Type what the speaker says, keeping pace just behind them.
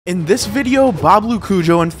In this video, baablu,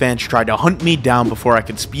 Cujo, and Finch tried to hunt me down before I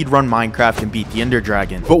could speedrun Minecraft and beat the Ender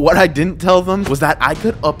Dragon. But what I didn't tell them was that I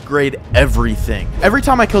could upgrade everything. Every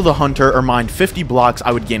time I killed a hunter or mined 50 blocks,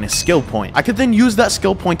 I would gain a skill point. I could then use that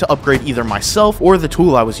skill point to upgrade either myself or the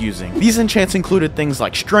tool I was using. These enchants included things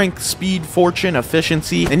like strength, speed, fortune,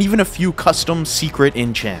 efficiency, and even a few custom secret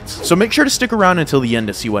enchants. So make sure to stick around until the end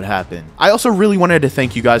to see what happened. I also really wanted to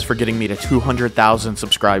thank you guys for getting me to 200,000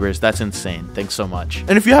 subscribers. That's insane. Thanks so much.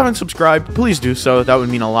 And if you haven't subscribed, please do so. That would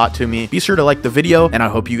mean a lot to me. Be sure to like the video, and I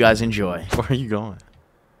hope you guys enjoy. Where are you going?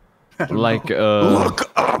 Look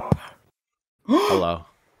up. Hello.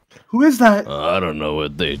 Who is that? I don't know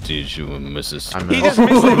what they teach you in Mississippi. He just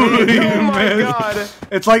missed it. Oh my god.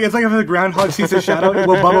 It's like if the groundhog sees a shadow, it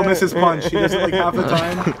will Bubbo miss his punch. He does it like half the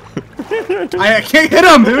time. I can't hit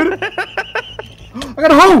him, dude. I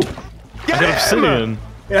got a hoe. I got obsidian.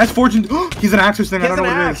 Yeah, that's fortune. He's an axis thing. I don't know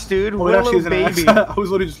what it is. Dude. Oh, it actually is an axe. I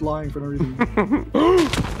was literally just lying for no reason.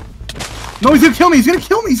 No, he's gonna kill me. He's gonna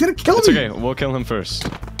kill me. He's gonna kill me. It's okay. We'll kill him first.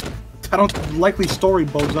 I don't likely story,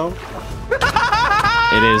 bozo.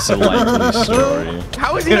 It is a likely story.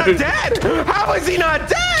 How is he not dead? How is he not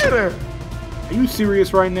dead? Are you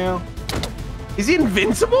serious right now? Is he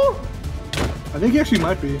invincible? I think he actually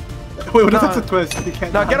might be. Wait, what if that's a twist? He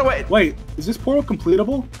can't. No, get away. Wait, is this portal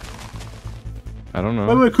completable? I don't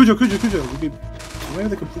know. Wait, Cujo. Where do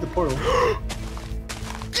they complete the portal?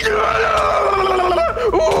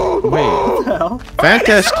 Wait. What the hell?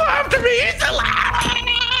 Fantastic. Go after me. He's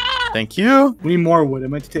alive. Thank you. We need more wood. It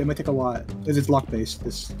might take a lot. It's luck based.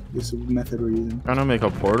 This method we're using. Trying to make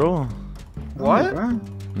a portal? What?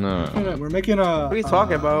 No. We're making a. What are you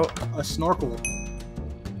talking about? A snorkel.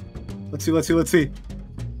 Let's see.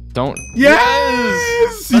 Don't.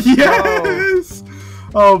 Yes! Yes!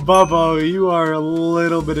 Oh, Bubbo, you are a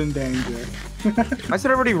little bit in danger. I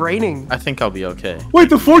said already raining. I think I'll be okay. Wait,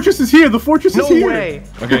 the fortress is here. The fortress is here. No way.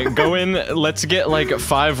 Okay, go in. Let's get like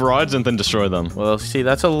 5 rods and then destroy them. Well, see,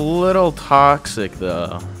 that's a little toxic,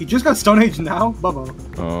 though. He just got Stone Age now, Bubbo.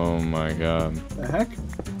 Oh my god. The heck?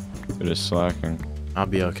 It is slacking. I'll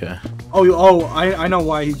be okay. I know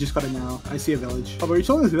why he just got it now. I see a village. Bubbo, are you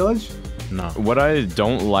still in this village? No. What I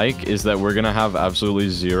don't like is that we're gonna have absolutely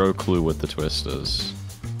zero clue what the twist is.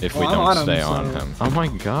 If we don't stay on him. Oh my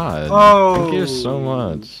god. Oh. Thank you so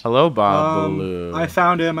much. Hello, baablu. I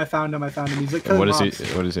found him. He's like, What does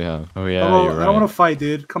he have? Oh yeah, Bubbo, you're right. I don't want to fight,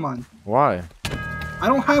 dude. Come on. Why? I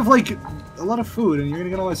don't have like a lot of food, and you're gonna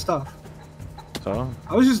get all my stuff. So?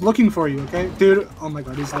 I was just looking for you, okay, dude. Oh my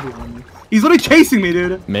god, he's literally on me. He's literally chasing me,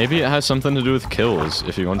 dude. Maybe it has something to do with kills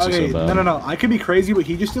if he wants to so bad. No. I could be crazy, but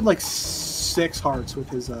he just did like 6 hearts with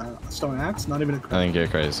his stone axe. Not even a. I think you're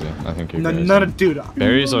crazy. I think you're crazy. No, dude.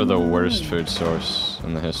 Berries are the worst food source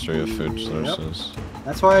in the history of food sources. Yep.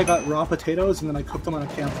 That's why I got raw potatoes and then I cooked them on a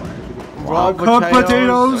campfire. Raw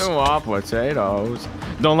potatoes. Raw potatoes.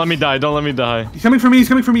 Don't let me die. Don't let me die. He's coming for me.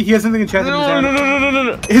 He has something enchanted in his hand.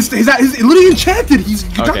 No. His literally enchanted. He's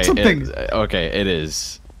got something. Okay, it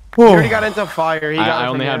is. He already got into fire. I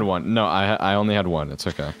only had one. No, I only had one. It's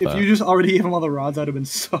okay. If you just already gave him all the rods, I'd have been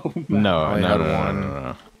so mad.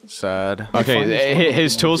 No. Sad. Okay,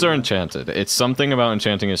 his tools are enchanted. It's something about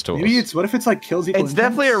enchanting his tools. Maybe what if it's like kills equal It's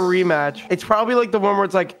definitely a rematch. It's probably like the one where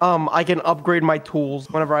it's like, I can upgrade my tools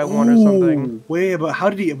whenever I want or something. Wait, but how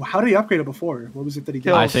did he upgrade it before? What was it that he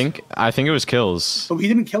did? I think it was kills. But he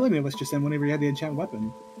didn't kill any of us just then whenever he had the enchant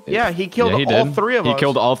weapon. Yeah, he killed all 3 of us. He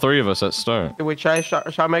killed all 3 of us at start. Wait, shall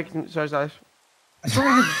I make... Sorry.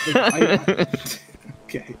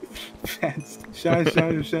 Okay. I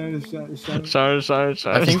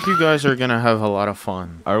think you guys are gonna have a lot of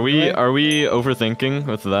fun. Are we overthinking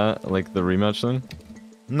with that, like the rematch thing?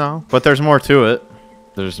 No, but there's more to it.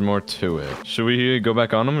 There's more to it. Should we go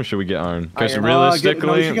back on him or should we get iron? Because realistically,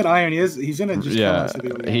 no, you should get iron. He's gonna just kill us.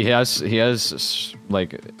 He has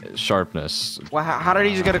like sharpness. Well, how did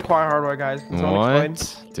he just get a quiet hardware, guys?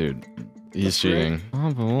 What? Dude, he's cheating.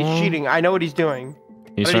 He's cheating. I know what he's doing.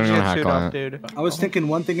 He's trying to hack on it. Dude. I was thinking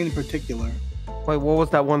one thing in particular. Wait, what was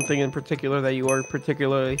that one thing in particular that you were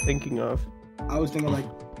particularly thinking of? I was thinking like,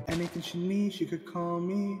 anything she needs, she could call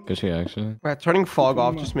me. Could she actually? Right, turning fog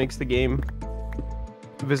off just makes the game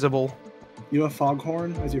visible. You have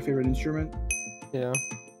foghorn as your favorite instrument? Yeah.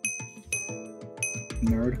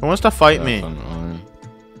 Nerd. Who wants to fight me?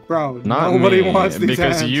 Bro, not nobody me, wants these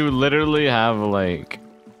because hands. you literally have like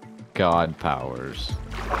god powers.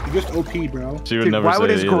 You're just OP, bro. She would Dude, never why say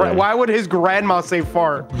would either. why would his grandma say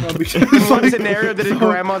fart? No, because, In what like, scenario did his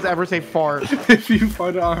grandmas ever say fart? If you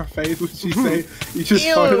farted on her face, would she say, you just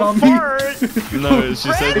Ew, farted on fart. No,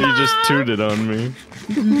 she said you just tooted on me. me?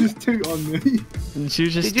 You just toot on me. She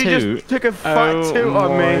just Did you toot. just took a fart toot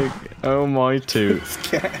on me? Oh my toot. This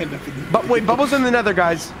can't end up in the But wait, Bubbles in the nether,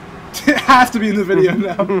 guys. It has to be in the video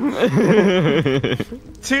now.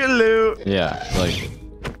 Toodaloo. Yeah, like.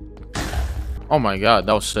 Oh my god,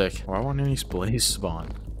 that was sick. Why won't any blaze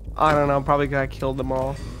spawn? I don't know. Probably I killed them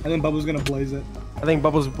all. I think Bubba's gonna blaze it. I think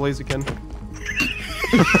Bubbles will blaze again.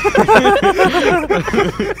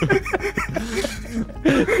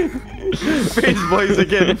 Face blaze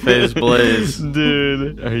again. Phase blaze.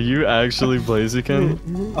 Dude, are you actually Blaziken?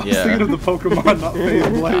 I was thinking of the Pokemon, not Phase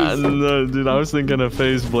Blaze. No, dude, I was thinking of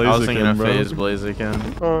Phase Blaziken, I was thinking of bro. phase blaze again.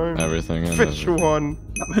 Everything. and Fish everything. one.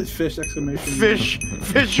 Fish exclamation.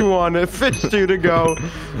 Fish one. Fish two to go.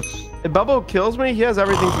 If Bubbo kills me, he has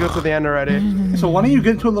everything to go to the end already. So why don't you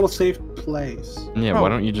get into a little safe place? Yeah, Oh. why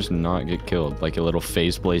don't you just not get killed like a little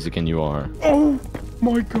Phase Blaziken you are? Oh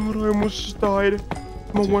my god, I almost just died.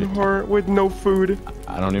 My one heart with no food.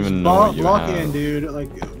 I don't even know what you Lock have. in, dude. Like,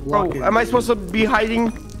 Bro, lock in. am I supposed to be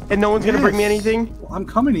hiding and no one's gonna bring me Yes. anything? Well, I'm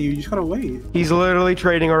coming to you. You just gotta wait. He's literally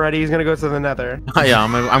trading already. He's gonna go to the nether. Yeah,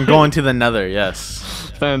 I'm going to the nether,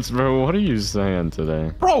 yes. Thanks, bro. What are you saying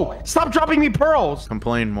today? Bro, stop dropping me pearls.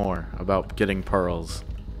 Complain more about getting pearls.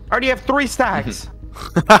 I already have 3 stacks.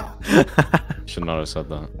 Should not have said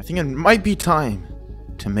that. I think it might be time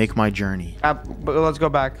to make my journey. But let's go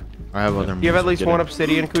back. I have other You have at least get one it.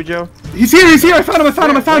 obsidian, Cujo? He's here. He's here. I found him. I found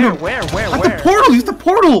him. I found him. Where? At the portal. He's at the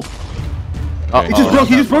portal. Oh, He just broke.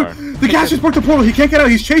 He just broke. The gas just broke the portal. He can't get out.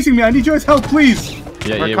 He's chasing me. I need you guys' help, please.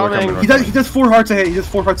 Yeah, We're yeah, coming. we're He coming. does 4 hearts a hit. He does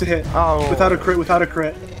 4 hearts a hit. Oh. Without a crit. Without a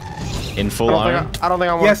crit. In full iron? I don't think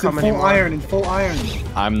I want Yes, to in come full anymore. iron. In full iron.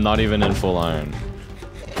 I'm not even in full iron.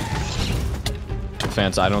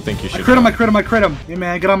 Fans, I don't think you should. I crit him. I crit him. I crit him. Hey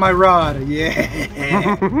man, get on my rod.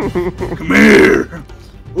 Yeah. Come here.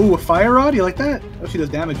 Ooh, a fire rod? You like that? Oh, she does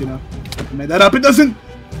damage, you know. I made that up. It doesn't.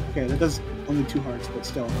 Okay, that does only 2 hearts, but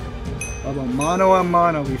still. Although mano a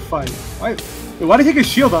mano, we fight. Why? Wait, why did he take his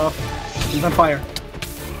shield off? He's on fire.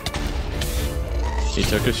 He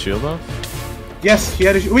took his shield off? Yes, he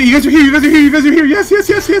had his. Wait, you guys are here. You guys are here. You guys are here. Yes, yes,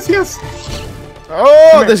 yes, yes, yes.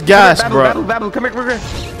 Oh, this gas, bro. Babble, come here.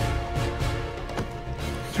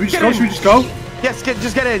 Should we just Get go? in. Should we just go? Yes,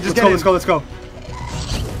 just get in. Just Let's get go. in. Let's go. Let's go.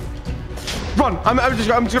 Run. I'm just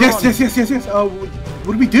gonna Yes, run. yes, yes, yes, yes.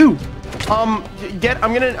 What do we do? I'm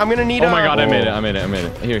gonna need. Oh my god, I made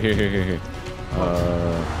it. Here.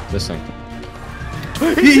 This thing.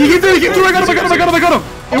 He came through. I got him.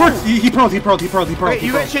 It worked. He pearled. Okay,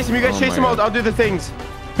 you guys chase him. Oh Chase him. my I'll God. do the things.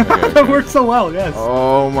 That worked so well. Yes.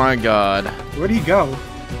 Oh my god. Where did he go?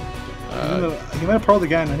 He might have pearled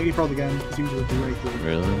again. I think he pearled again. Because he was right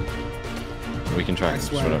here. Really? We can track I this,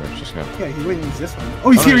 swear. whatever, just go. Yeah, he waiting this one.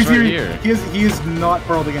 Oh, he's Oh, here. no, He's he's right here. here. He is not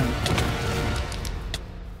pearled again.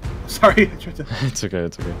 Sorry, I tried to. It's okay. I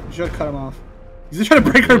should have cut him off. He's just trying to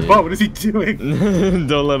break our boat. What is he doing?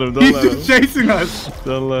 Don't let him, He's just chasing us.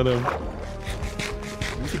 Don't let him.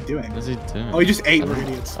 What is he doing? What is he doing? Oh, he just ate. We're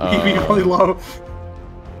idiots. He's really low.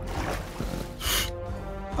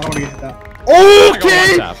 I don't want to get hit that.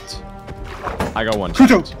 Okay! I got one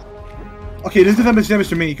Cujo! tapped. Okay, this is damage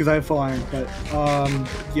to me because I have full iron, but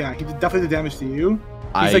yeah, he did definitely did damage to you.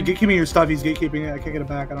 He's like gatekeeping your stuff. He's gatekeeping it. I can't get it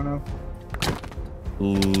back. I don't know.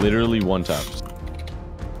 Literally one tapped.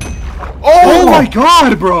 Oh my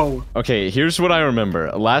god, bro! Okay, here's what I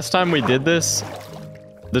remember. Last time we did this,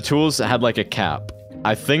 the tools had like a cap.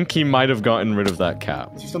 I think he might have gotten rid of that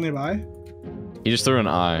cap. Is he still nearby? He just threw an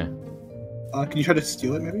eye. Can you try to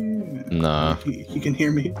steal it, maybe? Nah. He can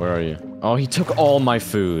hear me. Where are you? Oh, he took all my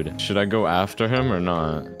food. Should I go after him or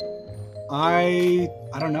not? I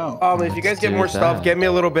don't know. If you guys get do more stuff, that. get me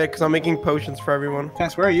a little bit because I'm making potions for everyone.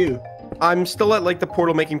 Cass, where are you? I'm still at like the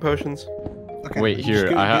portal making potions. Okay. Wait, just here,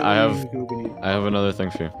 go- I go- have- go- go- go- go- I have another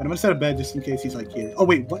thing for you. And I'm gonna set a bed just in case he's like here. Oh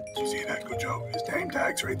wait, what? Did you see that, Gojo? His name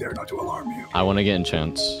tag's right there, not to alarm you. I want to get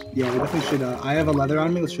enchants. Yeah, we definitely should. I have a leather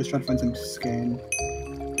on me. Let's just try to find some skin.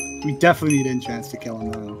 We definitely need enchants to kill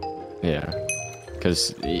him though. Yeah.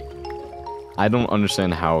 Because I don't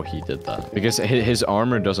understand how he did that. Because his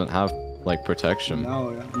armor doesn't have, like, protection. No,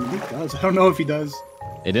 I mean, he does. I don't know if he does.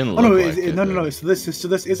 It didn't Oh look no, like it. no. So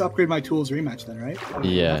this is upgrade my tools rematch then, right?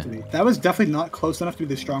 Yeah. Have to be. That was definitely not close enough to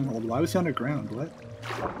be the stronghold. Why was he underground? What?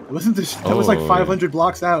 It wasn't this? That was like Oh. 500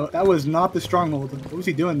 blocks out. That was not the stronghold. What was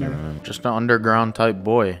he doing there? Just an underground type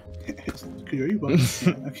boy. Could you hear you,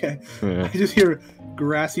 Bubbo? Okay. Yeah. I just hear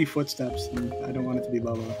grassy footsteps, and I don't want it to be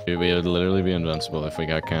Bubbo. Dude, we would literally be invincible if we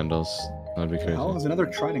got candles. That'd be crazy. Oh, there's another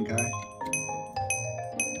trident guy.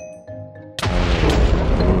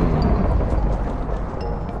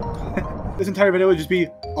 This entire video would just be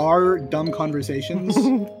our dumb conversations.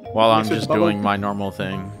 While I'm Mixed with just Bubbo. doing my normal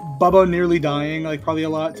thing. Bubbo nearly dying, like probably a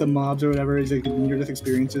lot to mobs or whatever, is like near-death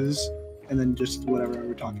experiences, and then just whatever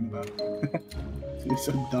we're talking about. It's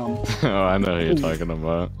so dumb. Oh, I know who you're talking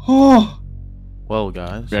about. Oh, Well,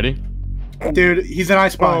 guys. Ready? dude, he's an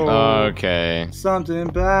ice spy. Okay. Something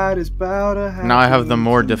bad is about to happen. Now I have the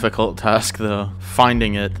more difficult task, though.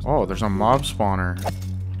 Finding it. Oh, there's a mob spawner.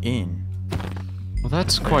 Well,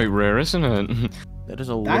 that's quite rare, isn't it? That is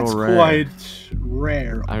a That's little rare. quite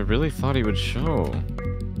rare. I really thought he would show.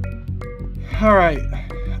 All right,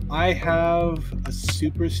 I have a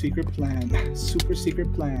super secret plan. Super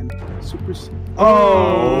secret plan.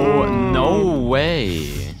 Oh, no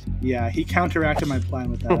way. Yeah, he counteracted my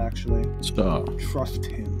plan with that actually. Stop. Trust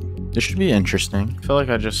him. This should be interesting. I feel like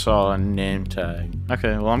I just saw a name tag.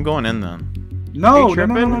 Okay, well, I'm going in then. No, you no,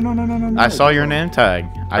 no, tripping? no, no, no, no, no, no. I saw your name tag.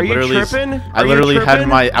 Are you tripping? I literally had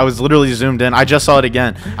my. I was literally zoomed in. I just saw it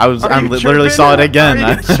again. I literally tripping? saw it again.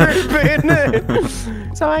 Are you tripping?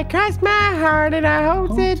 So I crossed my heart and I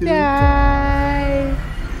hope to die.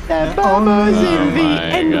 The Bubbo's in the my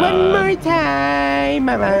end God. one more time.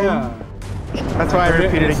 Yeah. That's why I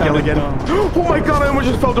repeated it kill again. Oh my god, I almost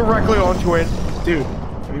just fell directly onto it. Dude,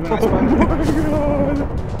 are you an ice Oh spy? my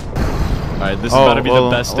god. Alright, this is about to be the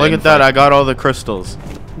best Look day at that. I got all the crystals.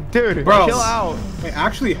 Dude, Bro. chill out. Wait,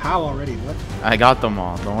 actually, how already? What? I got them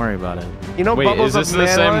all. Don't worry about it. You know Wait, Bubbo's is this a the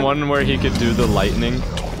same Manhunt? one where he could do the lightning?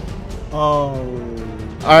 Oh.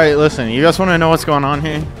 All right, listen. You guys want to know what's going on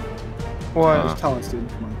here? What? Just tell us, dude.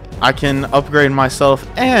 Come on. I can upgrade myself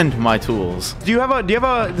and my tools. Do you have a,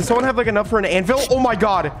 does someone have like enough for an anvil? Oh my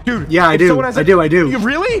god, dude. Yeah, I if do. someone has I do. You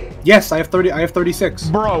really? Yes, I have 30. I have 36.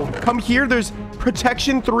 Bro, come here. There's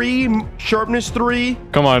protection 3, sharpness 3.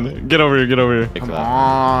 Come on, get over here, get over here. Take Come that.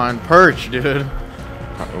 on, perch, dude.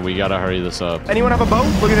 We gotta hurry this up. Anyone have a bow?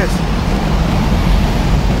 Look at this.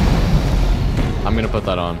 I'm gonna put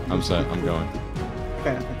that on. I'm set. I'm going.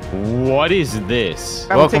 Okay. What is this?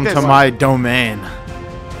 I will take Welcome this to one. my domain.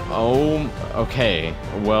 Oh, okay.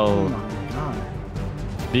 Oh Well, my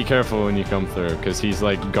god. be careful when you come through, because he's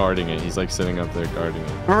like guarding it. He's like sitting up there guarding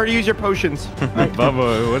it. Remember to use your potions.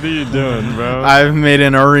 Bubbo, what are you doing, bro? I've made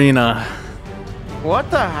an arena.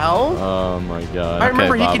 What the hell? Oh my god. I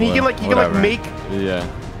remember he can Baablu, like whatever. make. Yeah.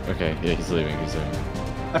 Okay. Yeah, he's leaving. He's leaving.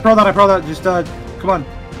 I pro that. Just come on.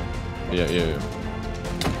 Yeah.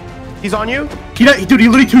 He's on you. Dude, he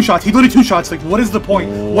literally 2 shots. Like, what is the point?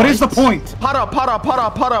 What is the point? Pot up.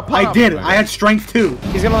 I did. I had strength 2.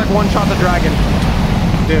 He's gonna like one shot the dragon.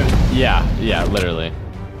 Dude. Yeah, literally.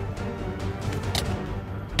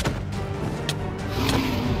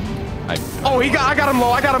 Oh, I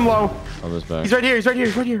got him low. Oh, this back. He's right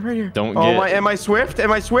here. Don't Oh get. my, am I swift?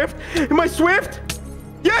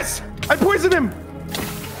 Yes! I poisoned him!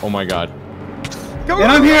 Oh my god. Go,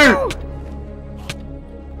 And I'm here!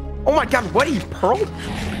 Oh my god, what? He pearled?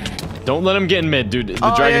 Don't let him get in mid, dude. The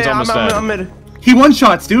dragon's almost dead. I'm mid. He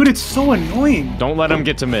 1-shots, dude. It's so annoying. Don't let him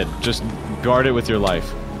get to mid. Just guard it with your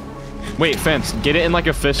life. Wait, fence. Get it in like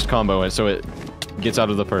a fist combo so it gets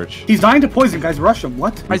out of the perch. He's dying to poison, guys. Rush him.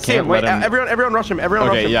 What? I see him. can't Wait, let him- everyone rush him. Everyone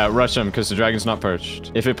rush Okay, him. yeah, rush him because the dragon's not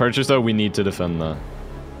perched. If it perches though, we need to defend that.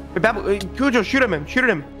 Wait, Cujo, shoot at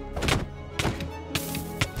him.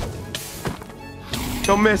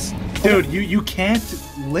 Don't miss. Dude, you can't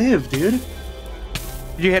live, dude.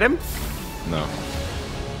 Did you hit him? No.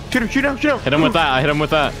 Shoot him. Hit him with that. I hit him with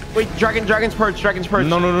that. Wait, dragon's perch.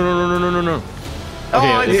 No. Oh,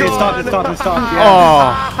 Okay, it's It gone. stopped.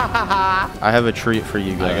 Yeah. Oh, I have a treat for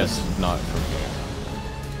you I guys. guess not.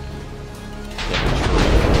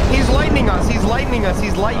 He's lightning us. He's lightning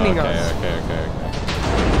us. Okay.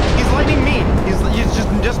 He's lightning me. He's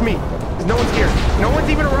just me. No one's here. No one's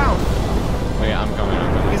even around. Okay, I'm coming.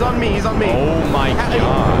 He's on me. Oh my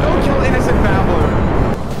god. Don't kill innocent babbler.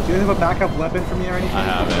 Do you have a backup weapon for me or anything? I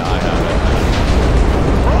have it.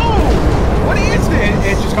 Bro, what is this?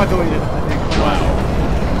 It just got deleted, I think. Wow.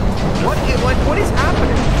 What is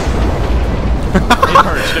happening?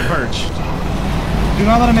 It perched. Do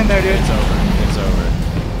not let him in there, dude. It's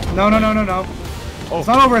over. No. Oh. It's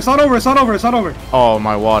not over. Oh,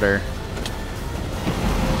 my water.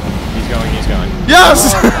 He's going.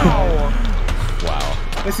 Yes!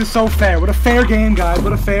 Wow. This is so fair. What a fair game, guys.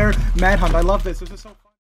 What a fair manhunt. I love this. This is so fun.